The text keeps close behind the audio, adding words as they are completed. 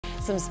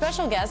some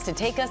special guests to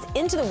take us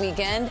into the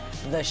weekend,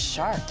 the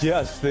Sharks.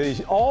 Yes,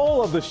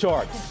 all of the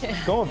Sharks.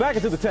 Going back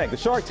into the tank, the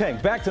Shark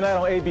Tank, back tonight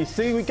on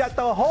ABC. We got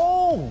the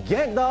whole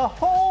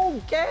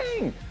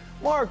gang.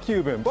 Mark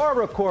Cuban,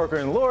 Barbara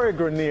Corcoran, O'Leary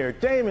Greiner,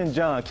 Daymond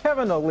John,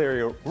 Kevin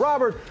O'Leary,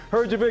 Robert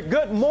Herjavec.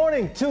 Good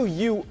morning to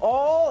you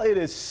all. It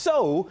is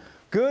so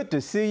good to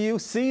see you.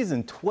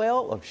 Season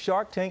 12 of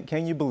Shark Tank.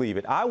 Can you believe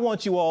it? I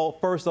want you all,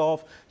 first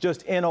off,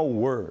 just in a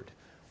word,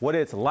 what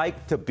it's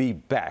like to be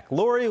back.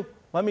 O'Leary,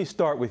 let me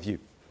start with you.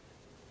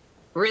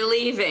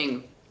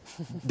 Relieving.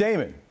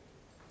 Damon.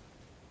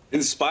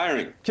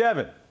 Inspiring.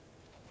 Kevin.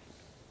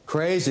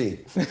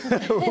 Crazy.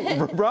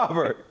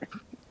 Robert.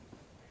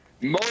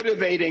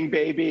 Motivating,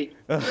 baby.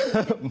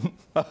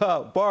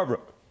 Barbara.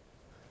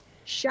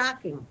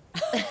 Shocking.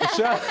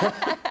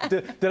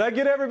 Did I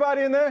get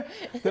everybody in there?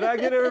 Did I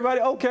get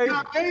everybody? Okay.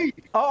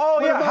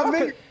 What about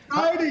me?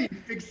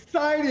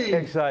 Exciting.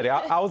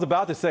 I was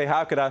about to say,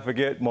 how could I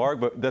forget Mark?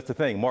 But that's the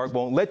thing. Mark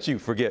won't let you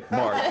forget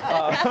Mark.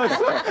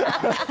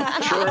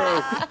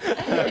 True.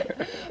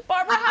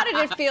 Barbara, how did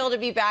it feel to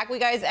be back?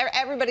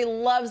 Everybody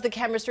loves the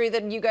chemistry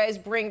that you guys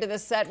bring to the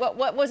set.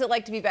 What was it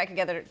like to be back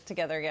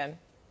together again?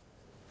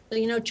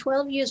 So,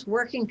 12 years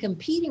working,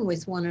 competing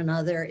with one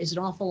another is an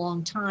awful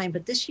long time.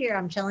 But this year,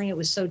 I'm telling you, it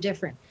was so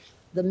different.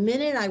 The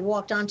minute I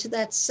walked onto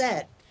that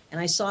set and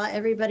I saw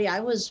everybody, I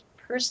was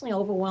personally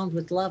overwhelmed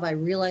with love. I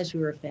realized we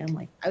were a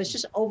family. I was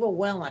just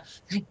overwhelmed.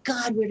 Thank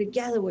God we're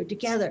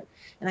together.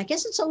 And I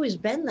guess it's always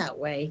been that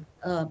way,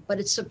 but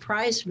it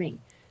surprised me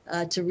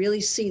to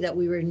really see that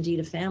we were indeed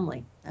a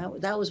family.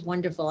 That was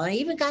wonderful. I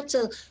even got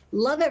to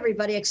love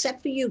everybody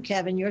except for you,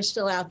 Kevin. You're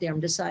still out there. I'm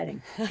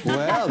deciding.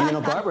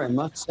 Well, Barbara, I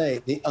must say,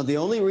 the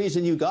only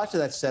reason you got to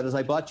that set is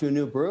I bought you a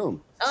new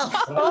broom. I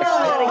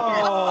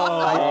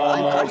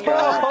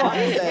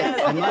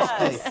must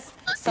say,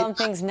 some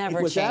things never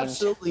change. It was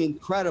absolutely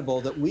incredible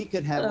that we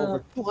could have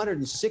over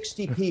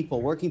 260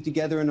 people working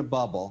together in a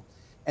bubble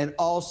and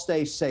all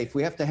stay safe.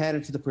 We have to hand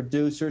it to the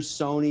producers,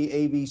 Sony,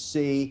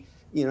 ABC,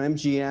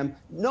 MGM.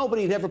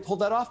 Nobody had ever pulled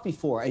that off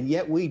before, and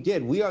yet we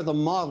did. We are the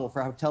model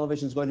for how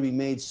television is going to be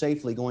made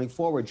safely going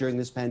forward during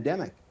this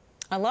pandemic.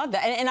 I love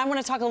that. And I want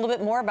to talk a little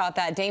bit more about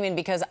that, Daymond,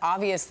 because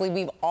obviously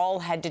we've all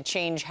had to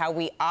change how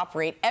we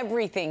operate.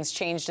 Everything's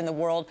changed in the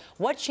world.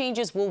 What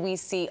changes will we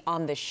see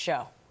on the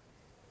show?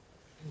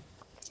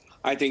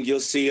 I think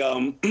you'll see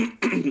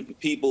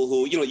people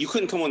who, you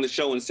couldn't come on the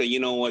show and say, you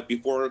know what,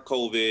 before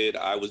COVID,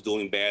 I was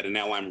doing bad, and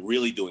now I'm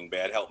really doing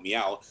bad. Help me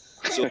out.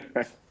 So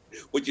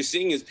what you're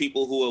seeing is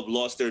people who have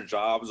lost their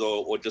jobs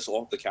or just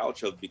off the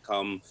couch have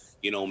become,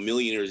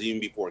 millionaires even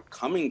before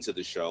coming to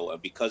the show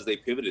because they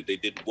pivoted. They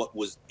did what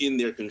was in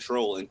their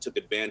control and took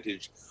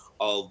advantage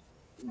of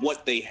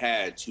what they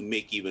had to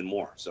make even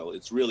more. So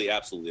it's really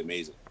absolutely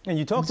amazing. And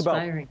you talked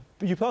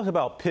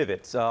about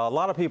pivots. A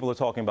lot of people are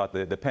talking about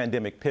the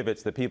pandemic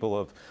pivots that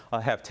people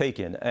have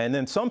taken. And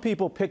then some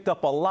people picked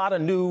up a lot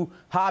of new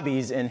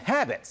hobbies and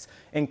habits,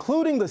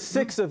 including the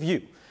six of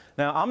you.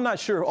 Now, I'm not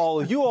sure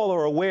all of you all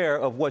are aware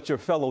of what your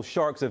fellow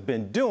Sharks have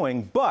been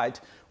doing, but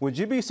would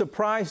you be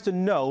surprised to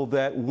know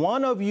that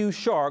one of you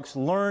Sharks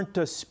learned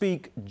to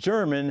speak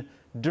German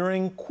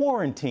during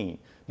quarantine?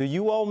 Do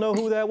you all know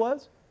who that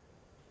was?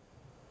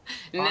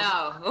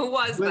 No, who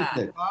was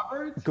that?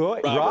 Robert?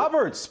 Good.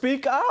 Robert,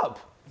 speak up.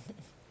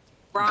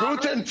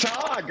 Robert? Guten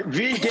Tag,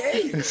 wie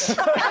geht's?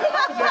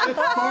 That's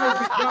far as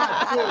he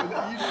got, too.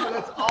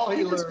 That's all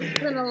he learned.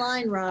 Put in a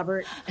line,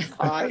 Robert.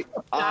 I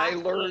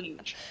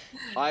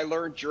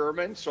learned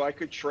German so I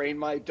could train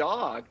my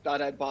dog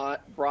that I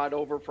brought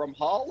over from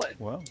Holland.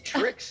 Wow.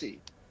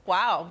 Trixie.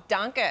 Wow,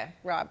 danke,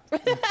 Rob.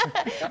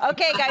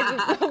 Okay,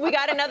 guys, we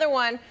got another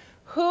one.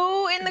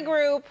 Who in the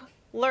group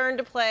learned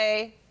to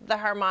play the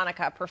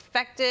harmonica,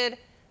 perfected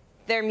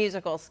their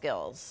musical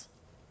skills?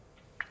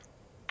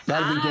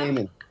 That'd be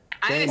Daymond.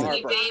 I'm going to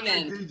say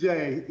Daymond.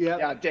 DJ,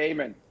 Yeah,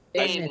 Daymond.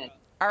 Daymond.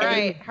 All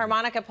right,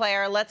 harmonica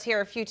player, let's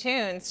hear a few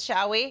tunes,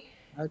 shall we?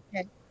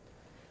 Okay.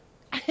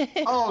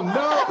 Oh,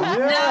 no.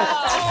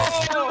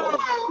 Yes.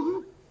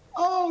 No.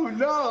 Oh,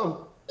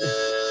 no.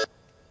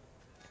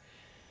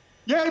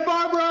 Yay,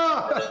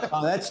 Barbara!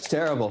 Oh, that's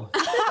terrible.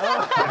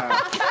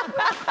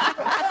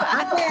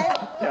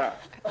 Yeah.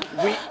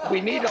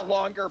 We need a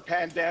longer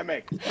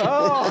pandemic. You think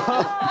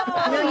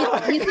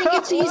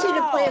it's easy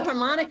to play a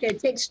harmonica? It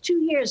takes 2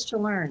 years to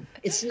learn.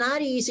 It's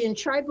not easy. And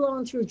try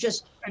blowing through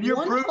just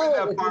one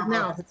hole with your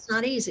mouth. It's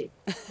not easy.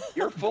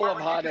 You're full of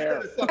hot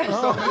air. So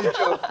many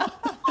jokes.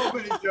 So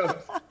many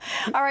jokes.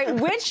 All right,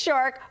 which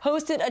Shark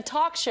hosted a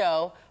talk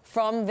show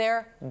from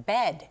their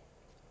bed?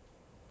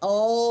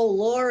 Oh,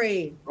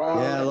 O'Leary.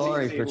 Yeah,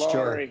 O'Leary, for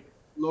sure.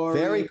 O'Leary.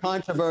 Very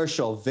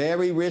controversial,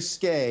 very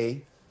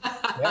risque.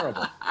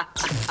 Terrible.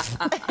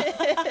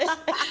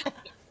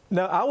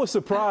 Now, I was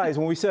surprised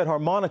when we said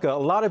harmonica. A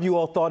lot of you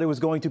all thought it was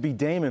going to be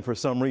Daymond for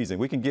some reason.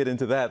 We can get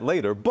into that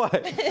later.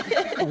 But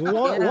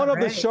one of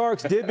the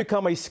Sharks did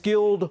become a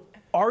skilled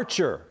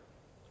archer.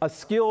 A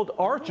skilled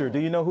archer. Do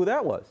you know who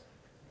that was?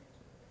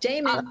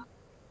 Daymond.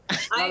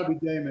 Gotta be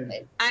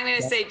Daymond. I'm going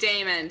to say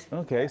Daymond.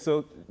 Okay,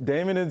 so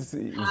Daymond's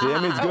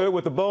good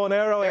with the bow and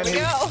arrow. There and we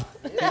go.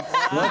 Look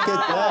at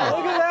that.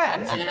 Look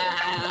at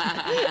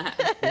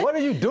that. What are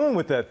you doing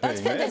with that thing,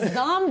 That's for man? the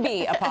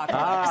zombie apocalypse.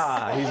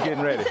 Ah, he's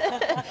getting ready.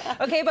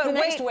 Okay, but The wait.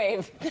 next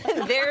wave.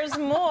 There's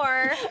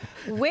more.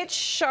 Which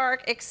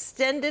shark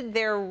extended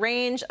their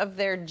range of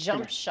their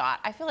jump shot?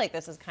 I feel like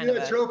this is kind of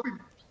a trophy.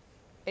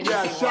 it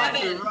Yeah, is-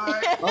 shocking,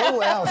 right? Oh,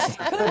 well.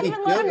 Couldn't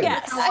even let him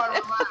guess.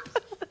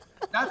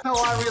 That's how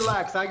I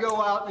relax. I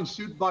go out and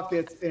shoot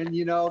buckets, and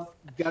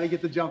got to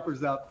get the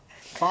jumpers up.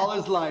 Ball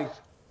is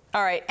life.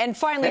 All right, and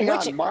finally, Hang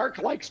on, Mark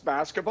likes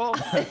basketball?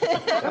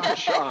 I'm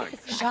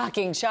shocked.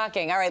 Shocking,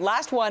 shocking. All right,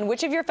 last one.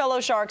 Which of your fellow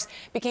sharks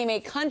became a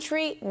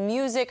country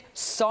music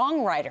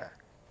songwriter?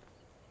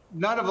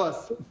 None of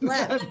us.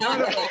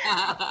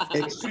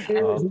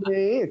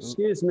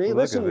 Excuse me. Look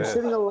Listen, at we're that.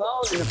 sitting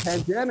alone in a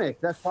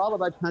pandemic. That's all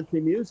about country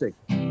music.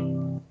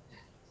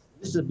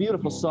 This is a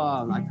beautiful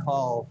song I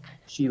call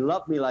She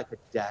Loved Me Like a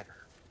Dagger.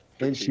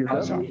 And she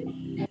loved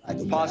me like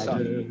a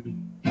dagger.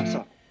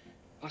 Awesome.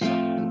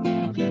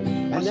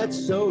 And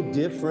that's so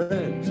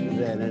different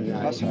than a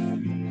knife.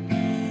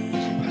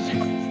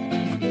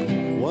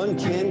 One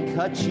can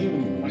cut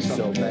you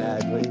so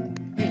badly,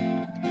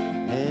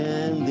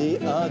 and the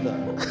other,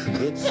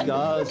 it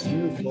scars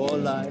you for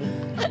life.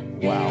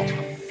 Wow.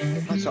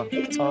 Guys,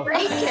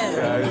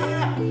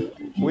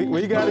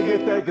 we got to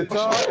get that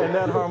guitar and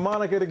that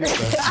harmonica together.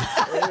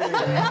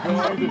 It's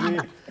going to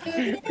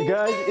be.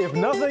 Guys, if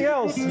nothing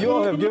else, you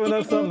all have given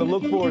us something to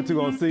look forward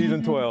to on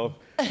season 12.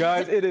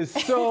 Guys, it is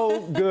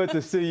so good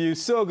to see you.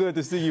 So good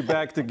to see you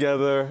back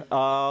together.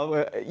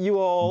 You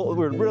all,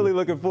 we're really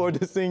looking forward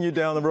to seeing you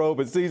down the road.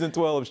 But season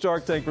 12 of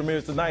Shark Tank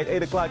premieres tonight,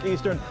 8 o'clock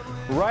Eastern,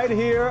 right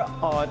here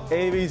on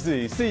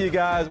ABC. See you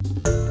guys.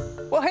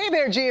 Well, hey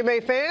there,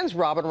 GMA fans.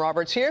 Robin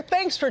Roberts here.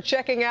 Thanks for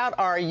checking out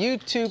our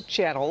YouTube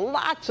channel.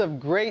 Lots of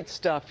great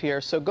stuff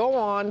here. So go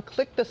on,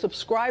 click the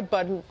subscribe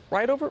button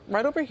right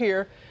over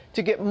here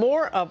to get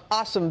more of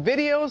awesome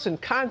videos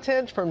and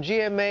content from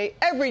GMA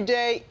every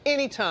day,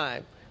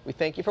 anytime. We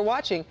thank you for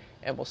watching,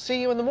 and we'll see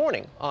you in the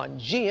morning on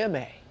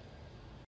GMA.